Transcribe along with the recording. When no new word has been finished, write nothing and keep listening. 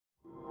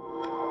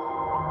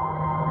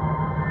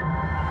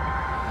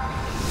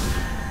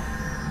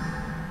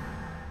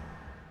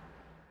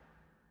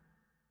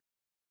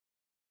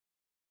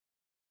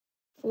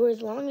For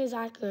as long as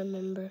I can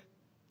remember,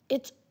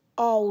 it's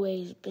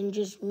always been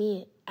just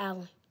me and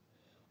Alan.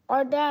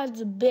 Our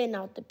dad's been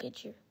out the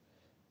picture.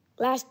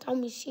 Last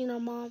time we seen our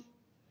mom,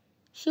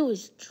 she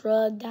was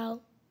drugged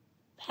out,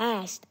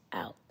 passed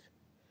out.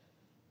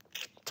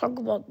 Talk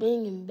about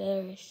being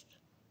embarrassed.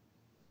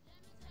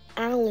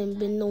 Alan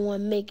been the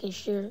one making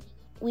sure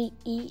we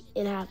eat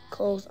and have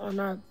clothes on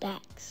our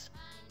backs.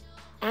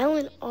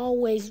 Alan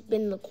always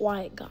been the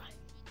quiet guy,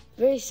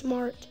 very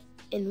smart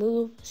and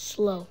move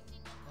slow.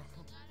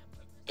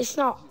 It's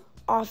not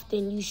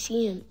often you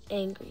see him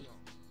angry,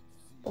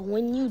 but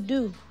when you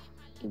do,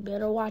 you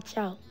better watch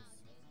out.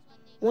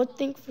 One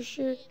thing for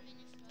sure,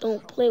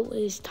 don't play with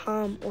his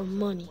time or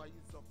money.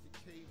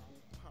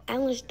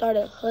 Alan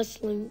started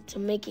hustling to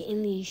make it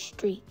in these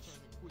streets.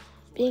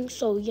 Being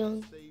so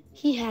young,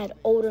 he had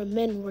older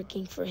men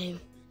working for him.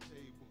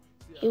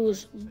 He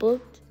was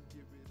booked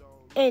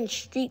and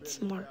street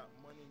smart.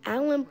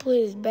 Alan put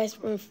his best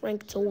friend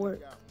Frank to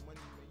work.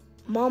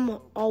 Mama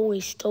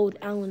always told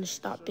Alan to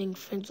stop being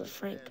friends with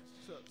Frank.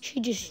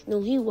 She just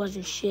knew he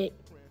wasn't shit,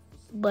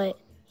 but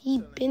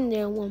he'd been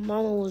there when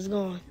Mama was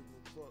gone.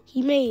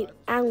 He made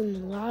Alan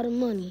a lot of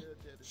money,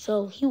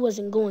 so he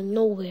wasn't going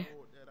nowhere.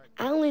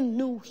 Alan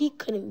knew he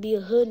couldn't be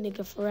a hood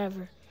nigga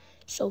forever,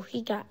 so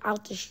he got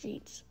out the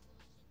streets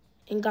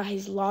and got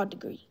his law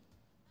degree.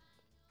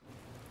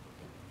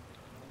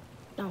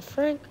 Now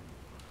Frank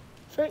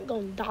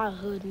gonna die a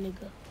hood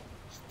nigga,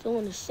 still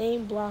on the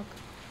same block,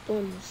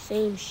 doing the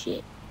same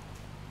shit.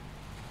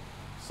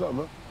 What's up,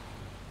 man?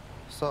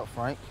 What's up,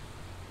 Frank?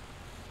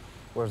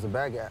 Where's the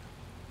bag at?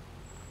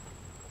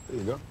 There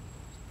you go.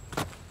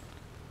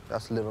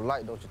 That's a little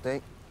light, don't you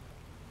think?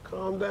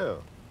 Calm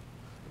down.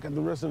 I got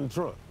the rest in the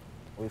trunk.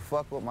 We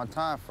fuck with my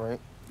time,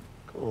 Frank.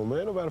 Come on,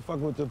 man. Nobody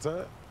fucking with your time.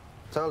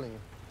 I'm telling you.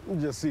 You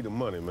just see the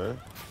money, man.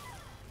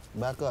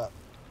 Back up.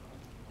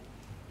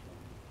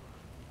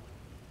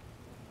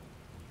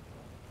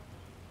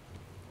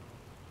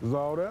 Is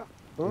all there?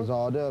 Huh? It's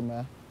all there,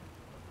 man.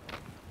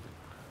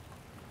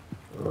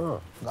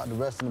 Got the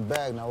rest in the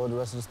bag. Now where the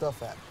rest of the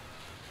stuff at?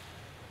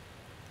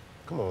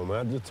 Come on,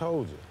 man. I just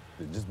told you.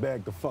 Just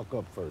bag the fuck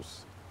up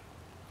first.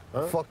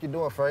 Huh? The fuck you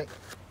doing, Frank?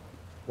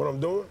 What I'm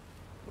doing?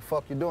 The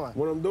fuck you doing?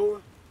 What I'm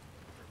doing?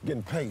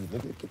 Getting paid,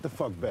 nigga. Get the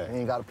fuck back. You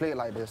ain't gotta play it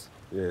like this.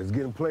 Yeah, it's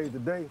getting played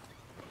today.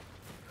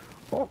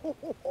 Oh.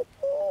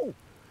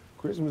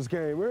 Christmas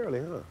came early,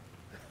 huh?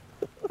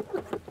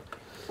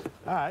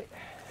 All right.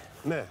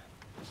 Now,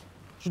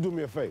 you do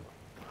me a favor.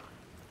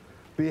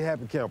 Be a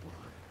happy camper.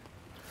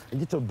 And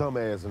get your dumb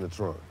ass in the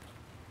trunk.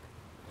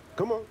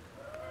 Come on.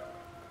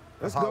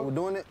 Let's That's go. how we're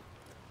doing it?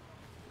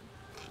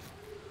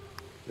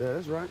 Yeah,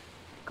 that's right.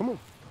 Come on.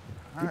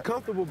 Be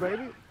comfortable,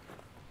 baby.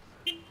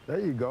 There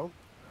you go.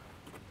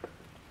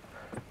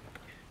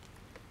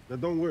 Now,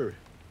 don't worry.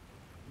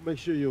 Make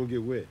sure you don't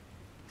get wet.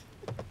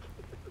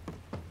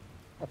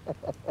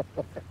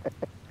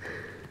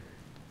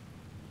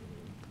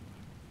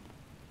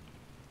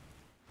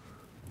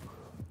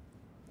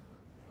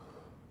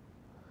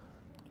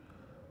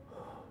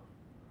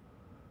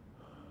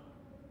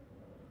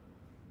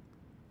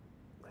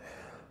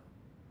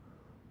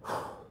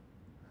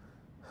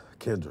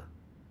 Kendra,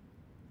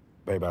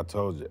 babe, I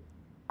told you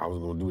I was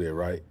gonna do that,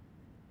 right?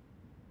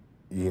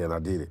 Yeah, and I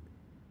did it.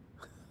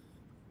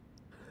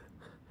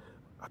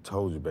 I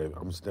told you, baby,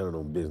 I'm standing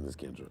on business,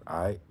 Kendra,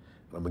 all right?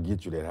 And I'm gonna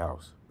get you that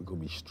house. We're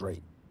gonna be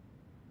straight.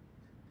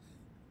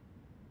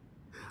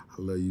 I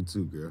love you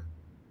too, girl.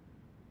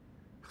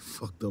 I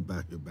fucked up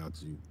out here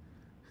about you.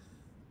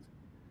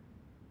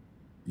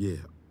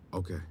 Yeah,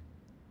 okay.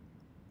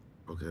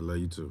 Okay, love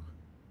you too.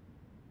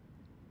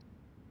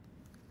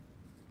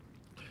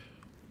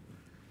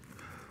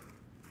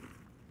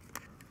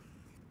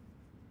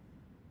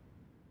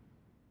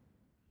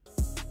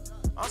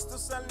 I'm still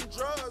selling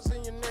drugs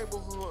in your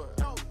neighborhood.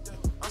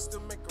 I still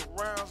make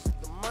rounds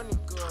with the money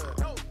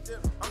good.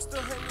 I'm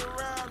still hanging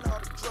around all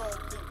the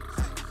drug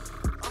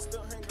dealers. I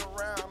still hang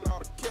around all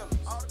the killers.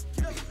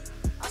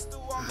 I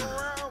still walk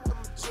around with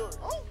my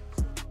jewelry.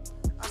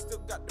 I still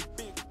got the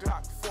big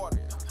Glock 40.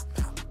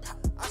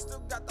 I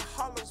still got the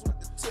hollows with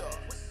the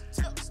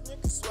tips.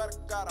 Nigga, swear to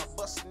God, I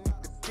bust a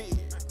nigga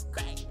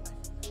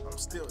dead. I'm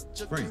still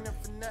juggling and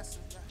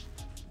finessing.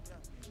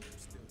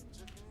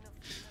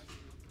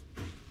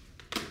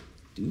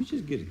 Do you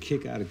just get a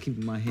kick out of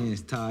keeping my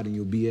hands tied in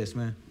your BS,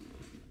 man?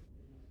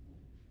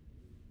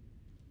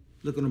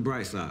 Look on the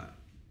bright side.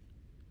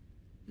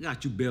 I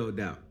got you bailed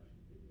out.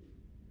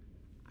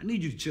 I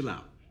need you to chill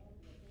out.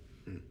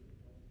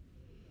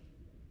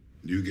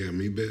 You got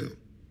me bailed?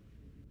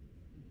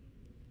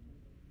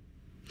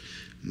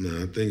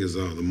 No, I think it's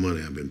all the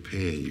money I've been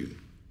paying you.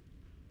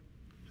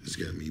 It's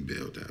got me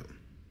bailed out.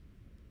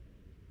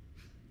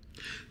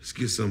 Let's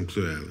get something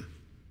clear, Alan.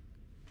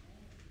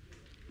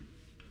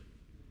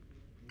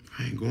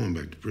 I ain't going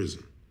back to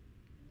prison.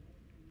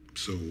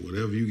 So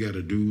whatever you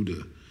gotta do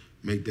to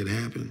make that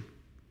happen,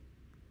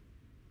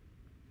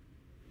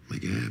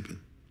 make it happen.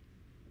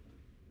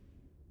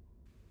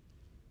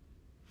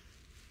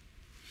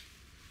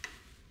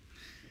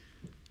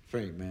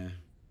 Frank, man,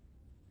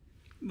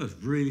 You must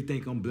really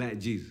think I'm Black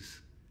Jesus.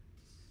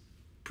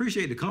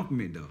 Appreciate the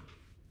compliment, though.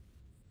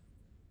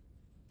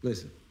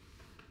 Listen,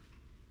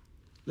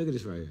 look at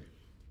this right here.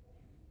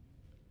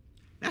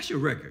 That's your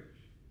record.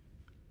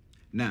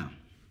 Now,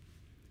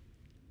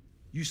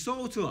 you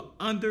sold to an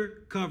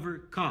undercover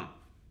cop,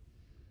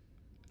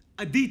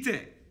 a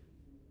D-Tech.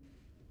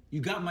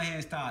 You got my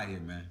hands tied here,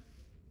 man.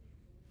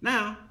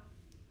 Now,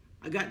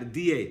 I got the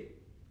DA.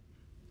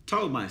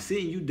 Talking about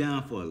sitting you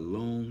down for a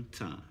long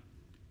time.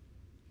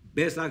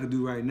 Best I could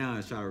do right now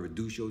is try to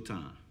reduce your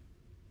time.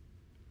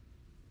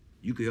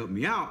 You can help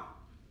me out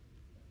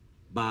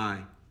by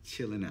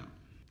chilling out.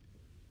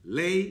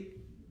 Lay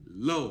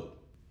low.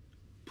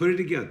 Put it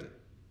together.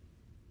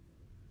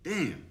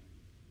 Damn.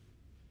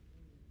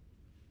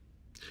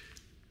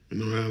 You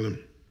know,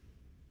 Alan,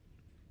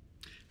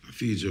 I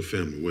feed your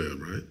family well,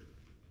 right?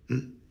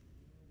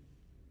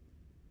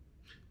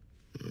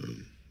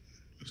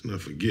 Let's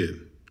not forget,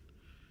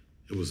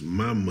 it was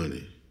my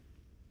money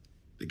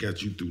that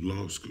got you through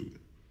law school.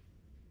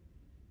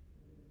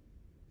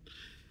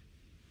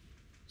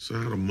 So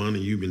how the money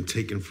you've been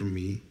taking from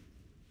me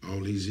all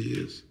these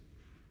years,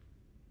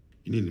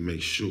 you need to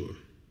make sure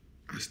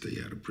I stay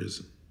out of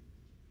prison.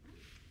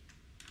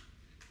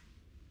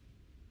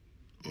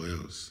 Or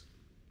else.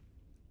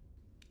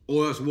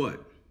 Or else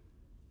what?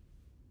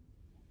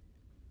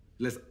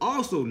 Let's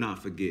also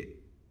not forget,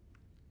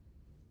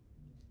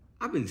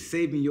 I've been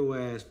saving your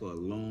ass for a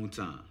long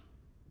time.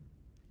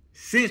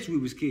 Since we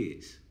was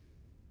kids.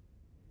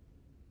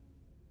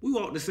 We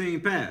walked the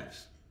same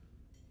paths.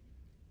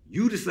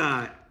 You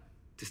decide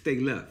to stay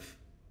left.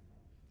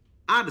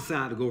 I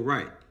decide to go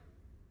right.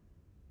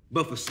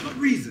 But for some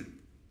reason,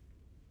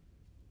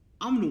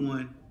 I'm the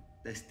one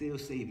that's still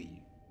saving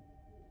you.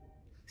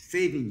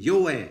 Saving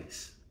your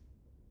ass.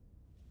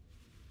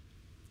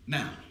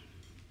 Now,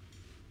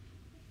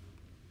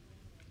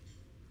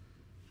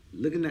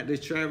 looking at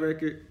this track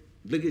record,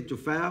 look at your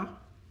file,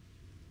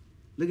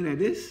 looking at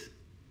this,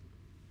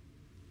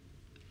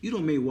 you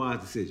don't make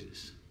wise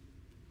decisions.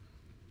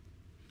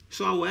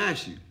 So I will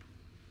ask you,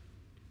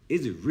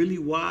 is it really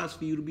wise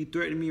for you to be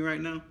threatening me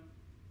right now?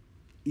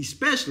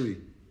 Especially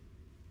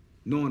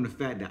knowing the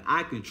fact that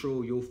I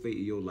control your fate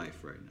of your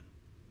life right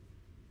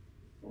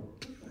now.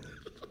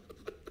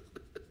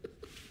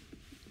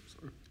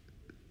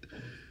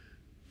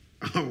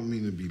 I don't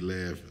mean to be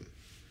laughing,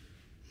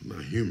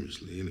 not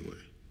humorously anyway.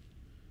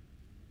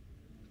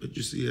 But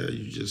you see how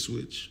you just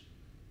switch?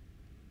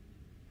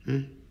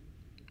 From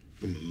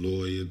a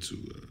lawyer to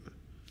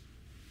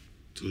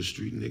a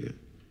street nigga?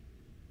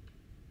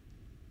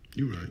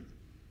 You right.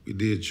 We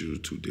did choose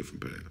two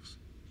different paths.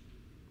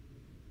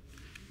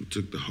 We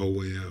took the whole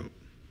way out.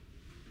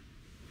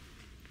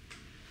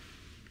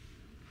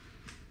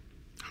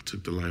 I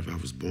took the life I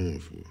was born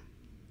for.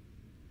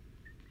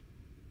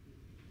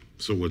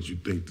 So what, you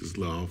think this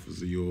law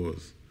office of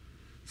yours,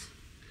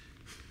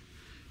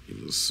 your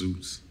little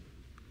suits,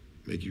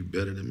 make you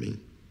better than me?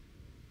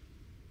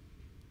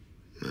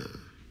 Nah.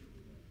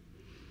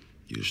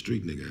 You're a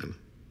street nigga, Alan.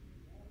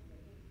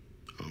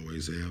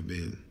 Always have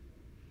been.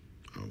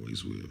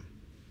 Always will.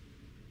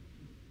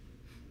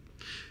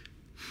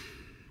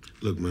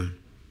 Look, man,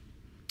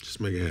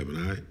 just make it happen,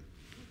 all right?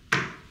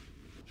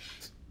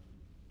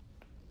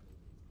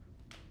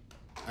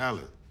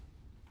 Alan,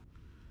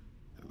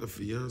 the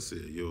fiance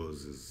of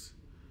yours is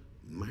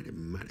mighty,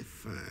 mighty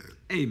fine.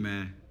 Hey,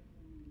 man,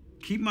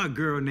 keep my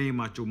girl name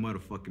out your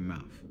motherfucking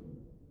mouth.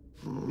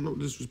 Oh, no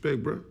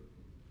disrespect, bro.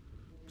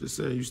 Just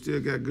saying you still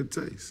got good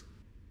taste.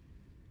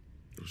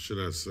 Or should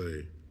I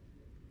say,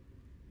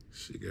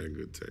 she got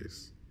good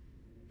taste.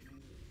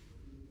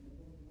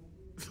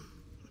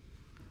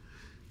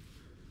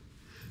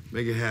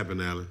 Make it happen,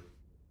 Alan.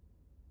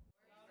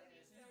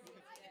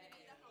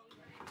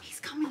 He's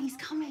coming, he's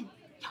coming.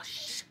 Yo,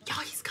 shh, y'all,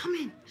 he's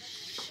coming.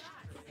 Shh.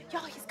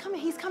 Y'all, he's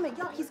coming, he's coming.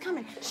 Y'all, he's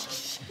coming. Shh, shh,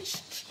 shh,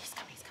 shh. He's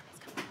coming, he's coming, he's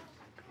coming.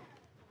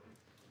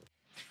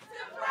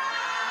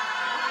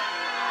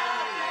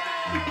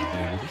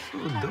 Man, you're so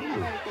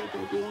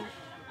dope.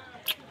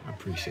 I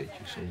appreciate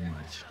you so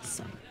much.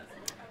 So,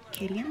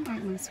 Katie and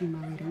Martin want to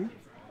swim already.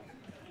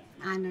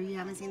 I know you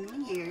haven't seen them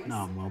in years.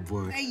 Nah, my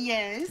boy.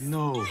 Yes.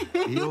 No.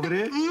 He over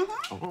there?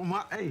 Mm-hmm. Oh,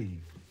 my, hey.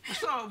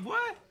 What's up, boy?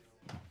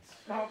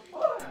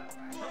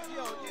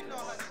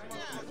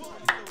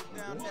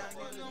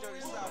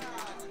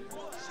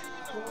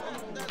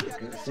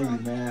 Good to see you,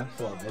 man.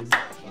 What's up, baby?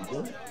 You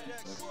good?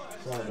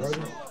 What's up,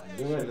 brother?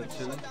 Good.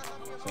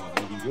 What's up,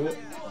 baby? You good?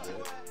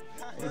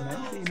 Hey, man,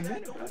 you seen you in a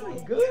minute, brother.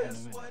 You good? Good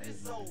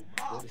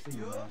to see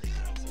you, man.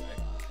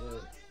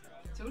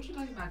 So what you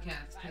like about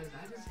cats? Because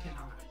I just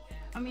cannot.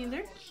 I mean,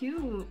 they're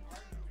cute.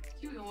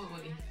 Cute in what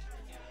way?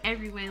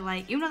 Every way.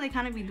 Like, even though they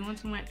kind of be doing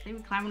too much, they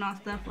be climbing on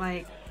stuff,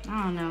 like,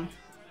 I don't know.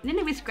 And then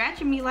they be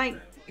scratching me, like,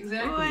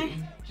 Exactly. boy.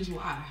 Just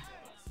why?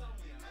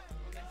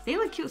 They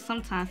look cute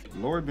sometimes.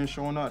 Lord been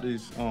showing out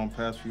these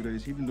past few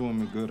days. He been doing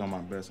me good on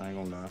my best, I ain't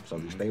gonna lie. So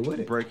you stay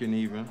with it. Breaking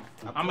even.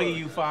 I'm gonna give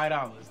you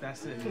 $5.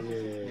 That's it.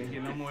 You ain't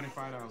get no more than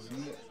 $5.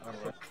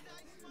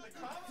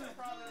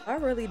 I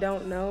really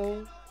don't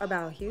know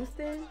about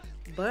Houston,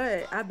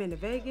 But I've been to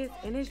Vegas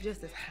and it's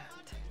just as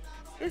hot.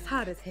 It's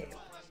hot as hell.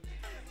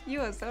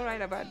 You are so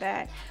right about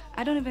that.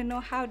 I don't even know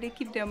how they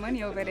keep their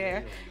money over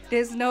there.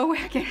 There's no way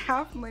I can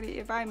have money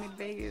if I'm in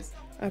Vegas.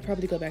 I'll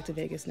probably go back to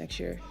Vegas next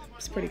year.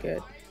 It's pretty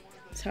good.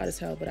 It's hot as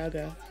hell, but I'll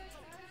go.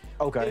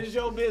 Okay. It's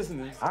your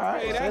business. All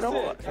right, Hey, say that's no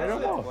it. more. Say no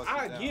more.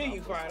 I'll give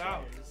you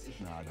 $5.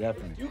 Nah,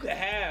 definitely. You could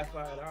have $5.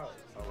 All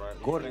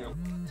right.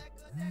 Gordon.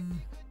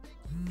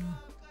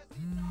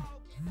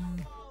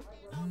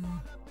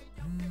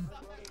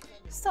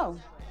 So,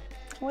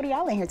 what are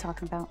y'all in here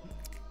talking about?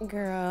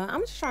 Girl,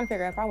 I'm just trying to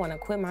figure out if I want to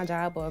quit my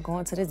job or go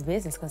into this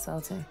business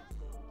consulting.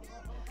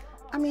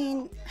 I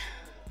mean,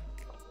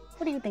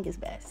 what do you think is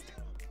best?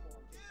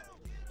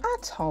 I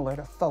told her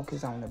to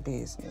focus on the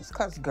business,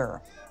 cause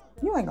girl,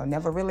 you ain't gonna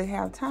never really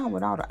have time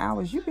with all the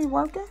hours you be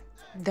working.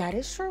 That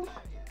is true.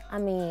 I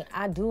mean,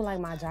 I do like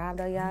my job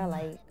though, y'all.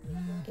 Like,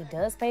 it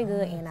does pay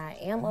good and I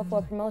am up for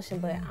a promotion,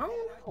 but I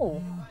don't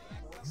know.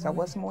 So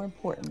what's more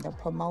important, the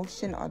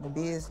promotion or the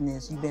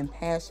business you've been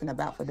passionate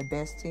about for the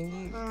best 10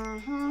 years?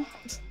 Mm-hmm.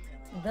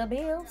 The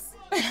bills.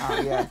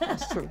 Oh yeah,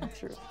 that's true,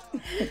 true.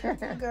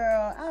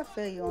 Girl, I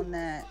feel you on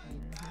that.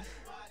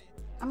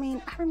 I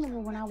mean, I remember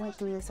when I went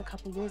through this a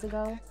couple years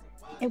ago,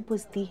 it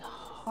was the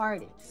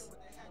hardest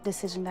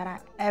decision that I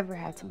ever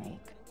had to make.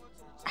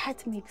 I had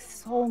to make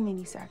so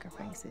many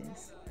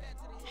sacrifices.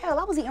 Hell,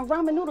 I was eating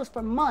ramen noodles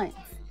for months.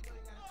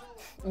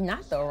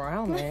 Not the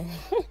ramen.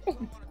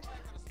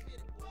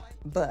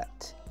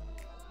 But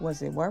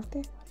was it worth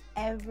it?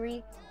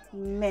 Every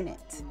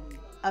minute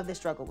of the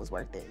struggle was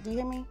worth it. Do you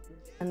hear me?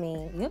 I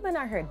mean, you've been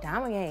out here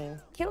dominating,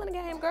 killing the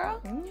game,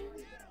 girl.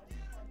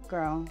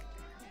 Girl,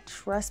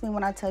 trust me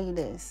when I tell you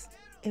this,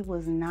 it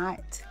was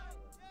not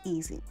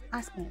easy.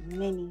 I spent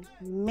many,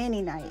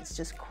 many nights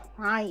just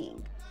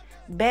crying,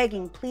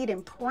 begging,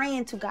 pleading,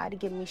 praying to God to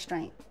give me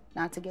strength,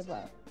 not to give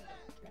up.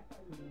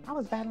 I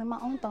was battling my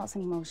own thoughts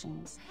and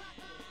emotions.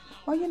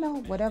 Well, you know,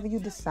 whatever you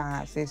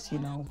decide, sis, you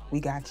know, we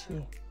got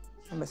you.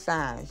 And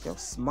besides, your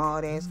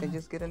smart ass can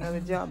just get another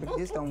job if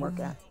this don't work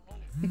out.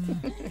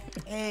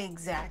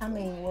 Exactly. I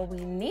mean, what we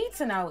need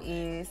to know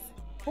is,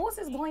 who is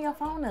this blowing your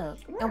phone up?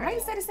 Right. And why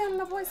you said it sounded in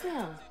the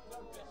voicemail?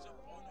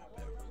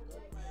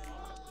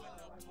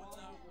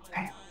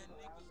 Hey,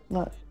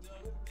 look,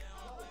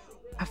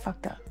 I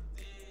fucked up.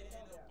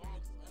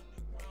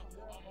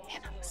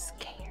 And I'm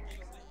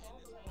scared.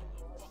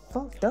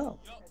 Fucked up?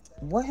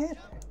 What happened?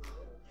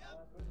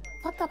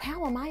 Fucked up how,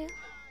 Amaya?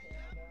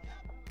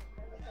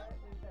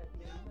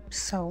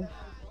 So,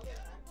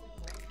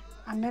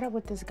 I met up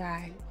with this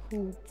guy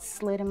who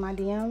slid in my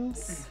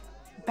DMs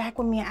back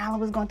when me and Alan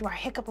was going through our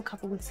hiccup a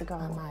couple weeks ago.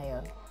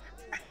 Amaya.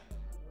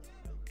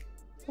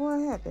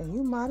 What happened?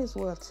 You might as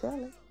well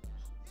tell it.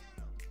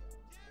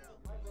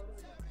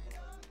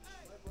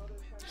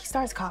 He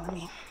starts calling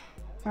me,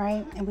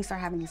 right? And we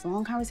start having these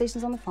long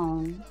conversations on the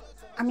phone.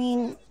 I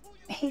mean,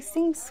 he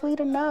seemed sweet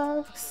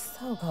enough.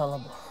 So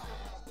gullible.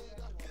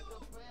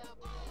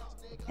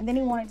 And then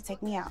he wanted to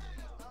take me out.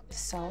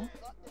 So,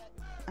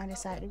 I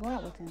decided to go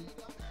out with him.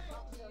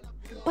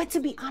 But to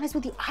be honest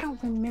with you, I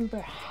don't remember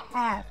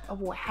half of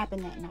what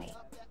happened that night.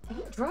 Did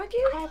he drug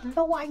you? I have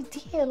no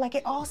idea. Like,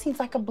 it all seems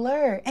like a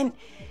blur. And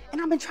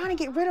I've been trying to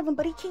get rid of him,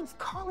 but he keeps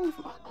calling me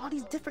from all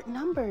these different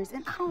numbers.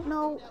 And I don't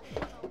know.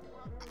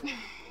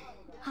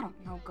 I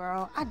don't know,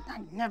 girl. I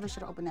never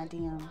should have opened that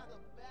DM.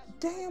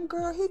 Damn,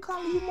 girl, he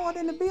calling you more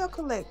than the bill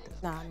collector.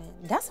 Nah, man,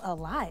 that's a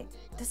lie.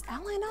 Does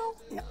Alan know?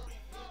 No.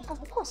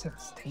 Of course it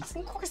was Stacey.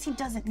 Of course he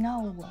doesn't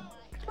know.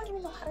 I don't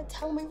even know how to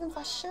tell him even if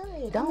I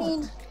should. Don't. I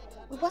mean,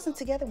 we wasn't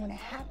together when it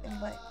happened,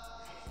 but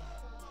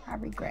I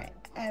regret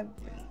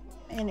every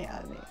minute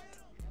of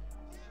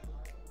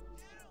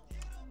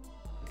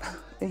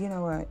it. You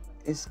know what?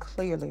 It's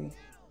clearly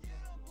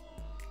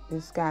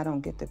this guy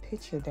don't get the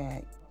picture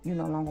that you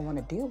no longer want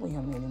to deal with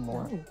him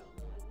anymore. No.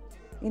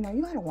 You know,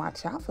 you gotta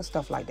watch out for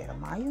stuff like that,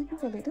 Amaya. You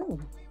really do.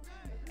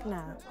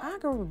 Nah, I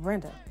agree with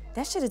Brenda.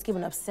 That shit is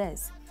giving up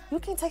sense. You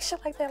can't take shit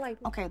like that like...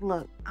 Okay,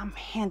 look, I'm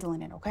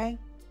handling it, okay?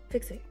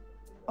 Fix it.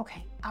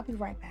 Okay, I'll be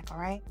right back, all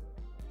right?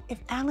 If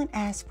Alan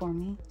asks for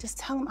me, just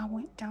tell him I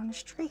went down the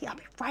street. I'll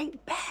be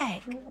right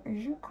back. Are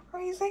you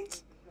crazy?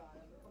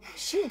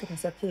 She will get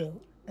herself killed.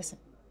 Listen.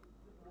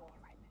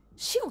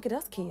 She will get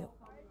us killed.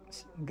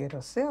 She can get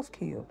herself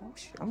killed. Oh,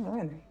 shit, I'm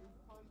running.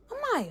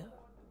 Amaya.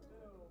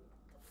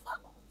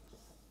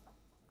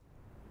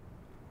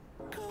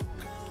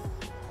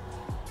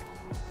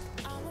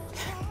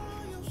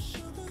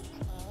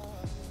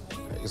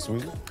 Hey,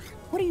 sweetie.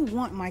 What do you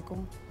want,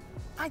 Michael?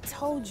 I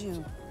told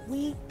you,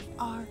 we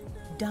are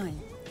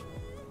done.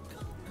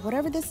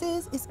 Whatever this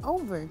is, it's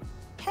over.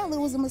 Hell, it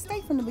was a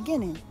mistake from the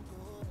beginning.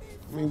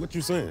 I mean, what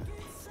you saying?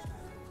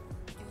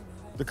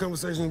 The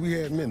conversation we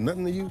had meant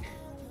nothing to you?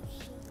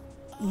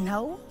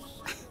 No.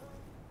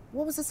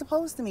 What was it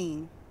supposed to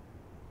mean?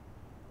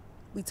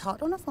 We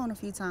talked on the phone a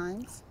few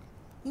times.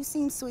 You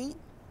seemed sweet,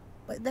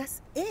 but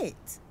that's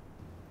it.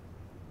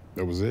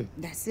 That was it?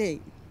 That's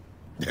it.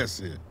 That's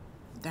it.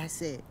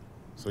 That's it.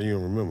 So you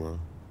don't remember, huh?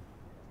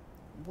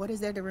 What is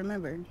there to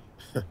remember?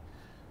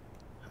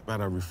 How Thought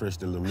I'd refresh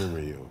the little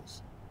memory of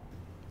yours.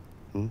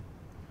 Hmm?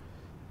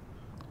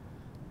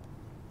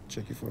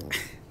 Check your phone.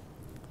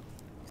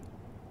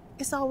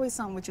 It's always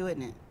something with you,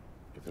 isn't it?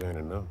 If it ain't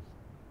enough.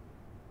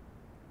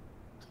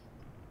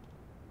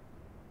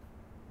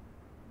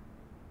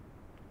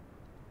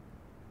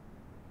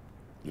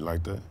 You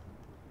like that?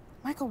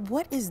 Michael,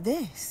 what is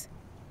this?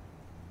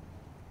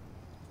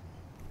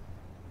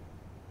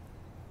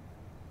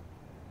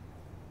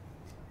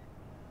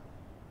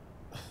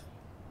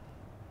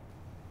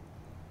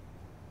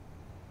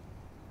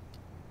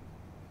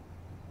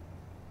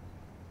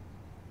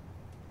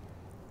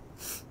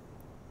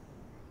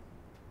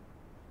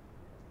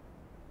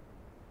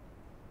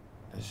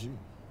 That's you.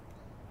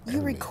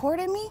 You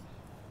recorded me?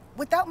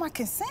 Without my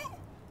consent?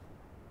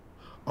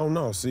 Oh,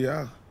 no. See,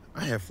 I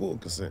had full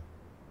consent.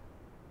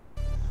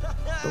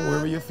 Don't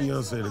worry your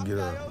fiance to get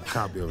a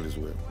copy of this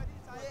with.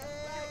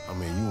 I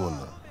mean, you want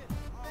a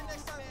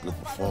good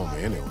performer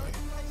anyway.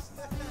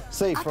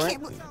 Say,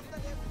 Frank.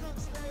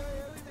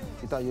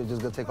 You thought you were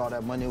just gonna take all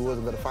that money and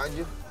wasn't gonna find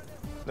you?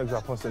 Nigga,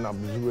 já pensei na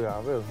jouer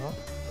avec, huh?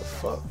 The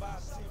fuck?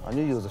 I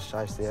knew you was a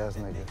shiesty ass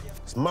nigga.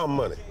 It's my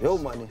money. Your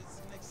money.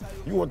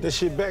 You want that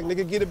shit back,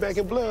 nigga? Get it back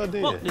in blood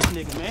then. Fuck this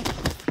nigga, man.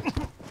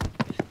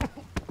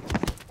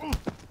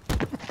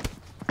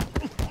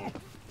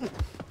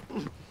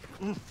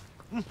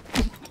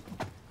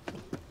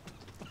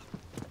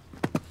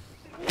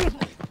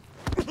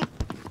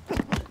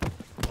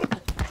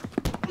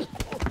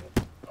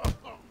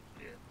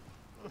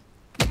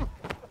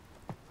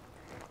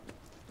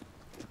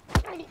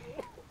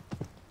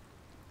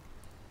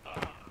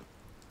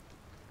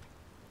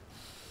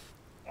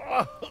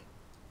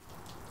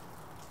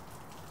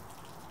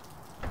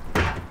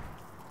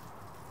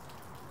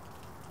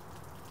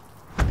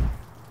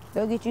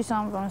 Go get you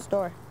something from the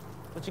store.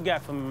 What you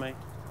got for me, man?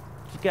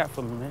 What you got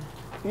for me, man?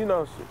 You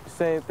know,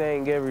 same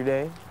thing every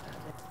day.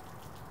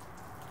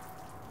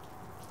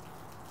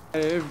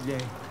 Every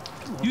day.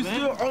 You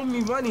still owe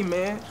me money,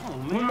 man.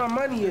 Where my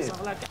money is?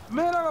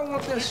 Man, I don't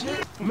want that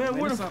shit. Man,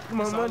 where the fuck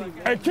my money?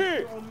 Hey,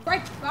 kid!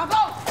 Break, Bravo!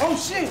 Oh,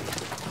 shit!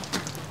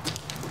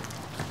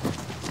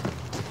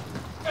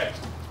 Hey,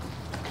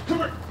 come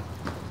here.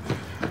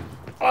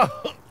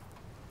 Oh,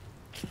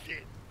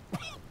 shit.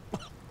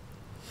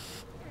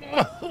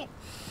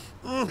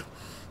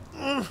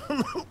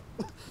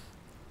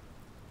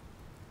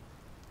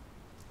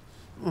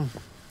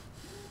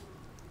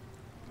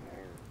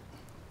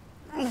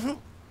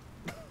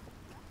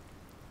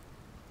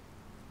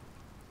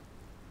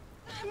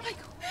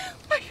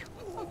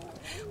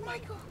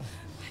 Michael.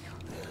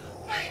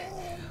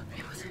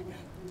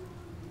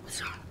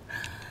 What's wrong?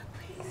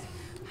 Please,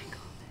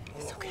 Michael.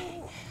 It's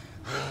okay.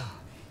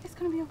 It's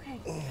gonna be okay.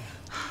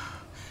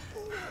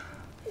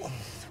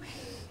 It's okay.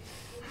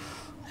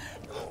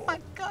 Oh my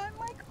God,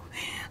 Michael.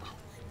 Oh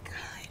my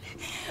God.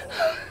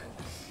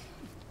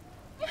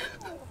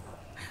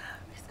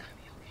 It's gonna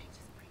be okay.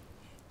 Just breathe.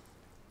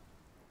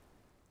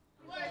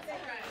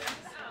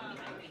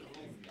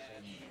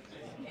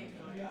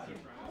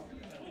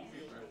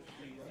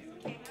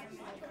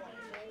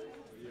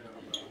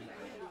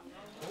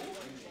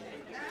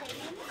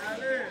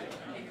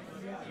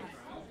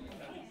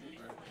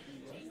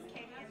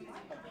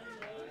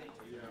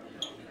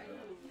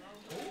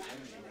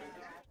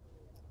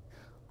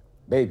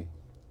 Baby,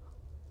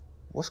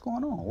 what's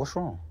going on? What's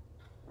wrong?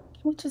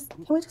 Can we just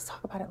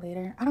talk about it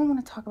later? I don't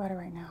want to talk about it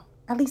right now.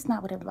 At least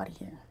not with everybody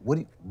here. What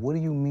do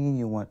you mean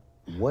you want?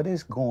 What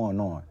is going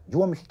on? You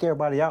want me to kick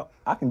everybody out?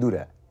 I can do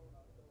that.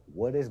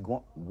 What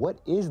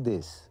is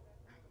this?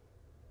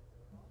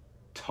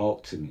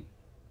 Talk to me.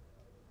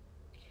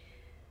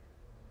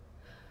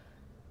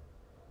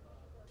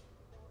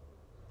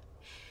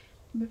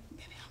 Baby,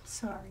 I'm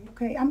sorry,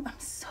 okay? I'm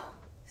so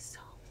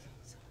sorry.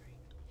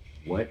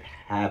 What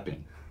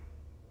happened?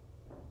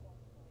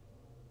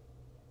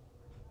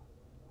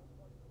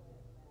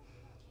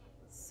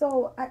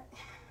 So, I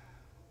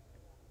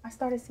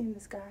started seeing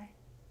this guy.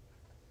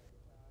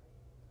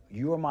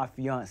 You are my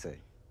fiance.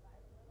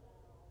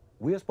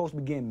 We're supposed to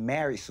be getting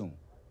married soon.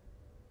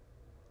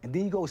 And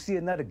then you go see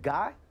another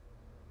guy?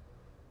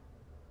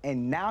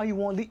 And now you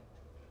won't leave?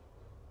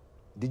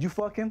 Did you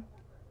fuck him?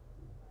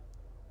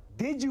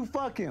 Did you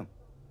fuck him?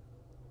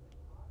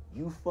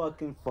 You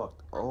fucking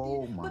fucked.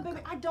 Oh my God. But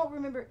baby, I don't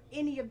remember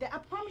any of that. I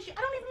promise you,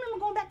 I don't even remember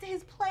going back to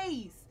his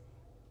place.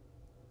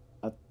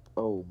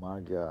 Oh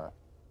my God.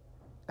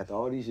 After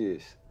all these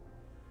years.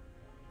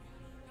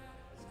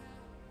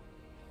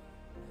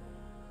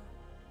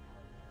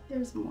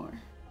 There's more.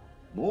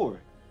 More?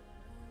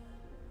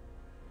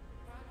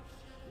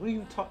 What are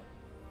you talking?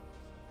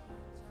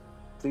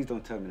 Please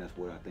don't tell me that's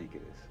what I think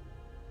it is.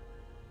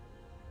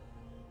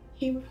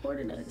 He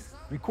recorded us.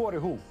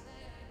 Recorded who?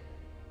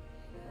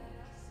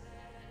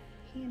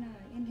 He and I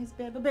in his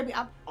bed. But baby,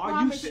 I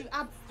promise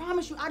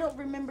you, I don't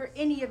remember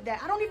any of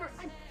that. I don't even.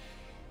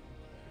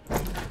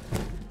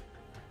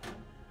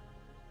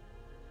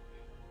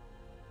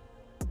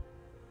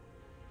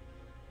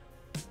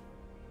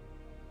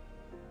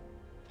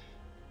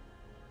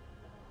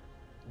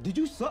 Did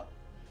you suck?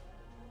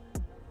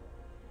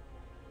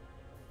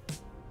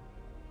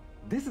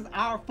 This is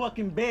our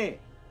fucking bed.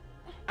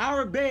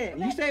 Our bed.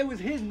 You say it was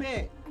his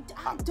bed.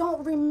 I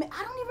don't remember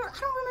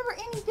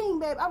anything,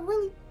 babe. I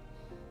really.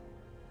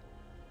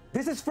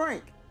 This is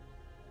Frank.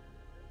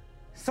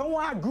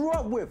 Someone I grew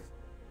up with.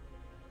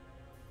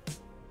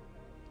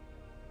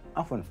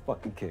 I'm finna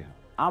fucking kill him.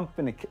 I'm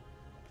gonna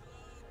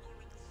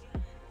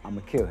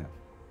kill him.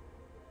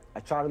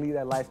 I try to leave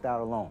that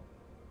lifestyle alone.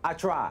 I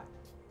tried.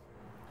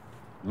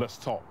 Let's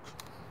talk.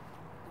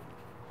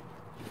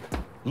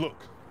 Look,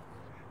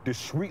 this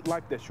street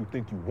life that you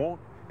think you want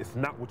is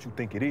not what you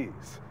think it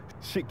is.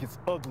 Shit gets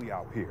ugly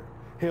out here.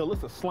 Hell,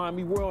 it's a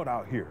slimy world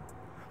out here.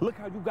 Look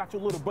how you got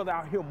your little brother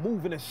out here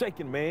moving and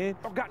shaking, man.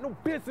 Y'all got no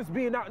business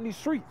being out in these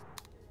streets.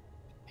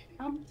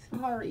 I'm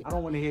sorry. I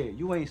don't want to hear it.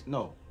 You ain't,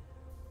 no.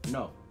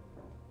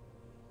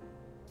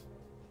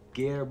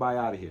 Get everybody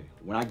out of here.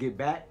 When I get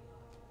back,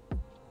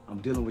 I'm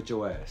dealing with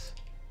your ass.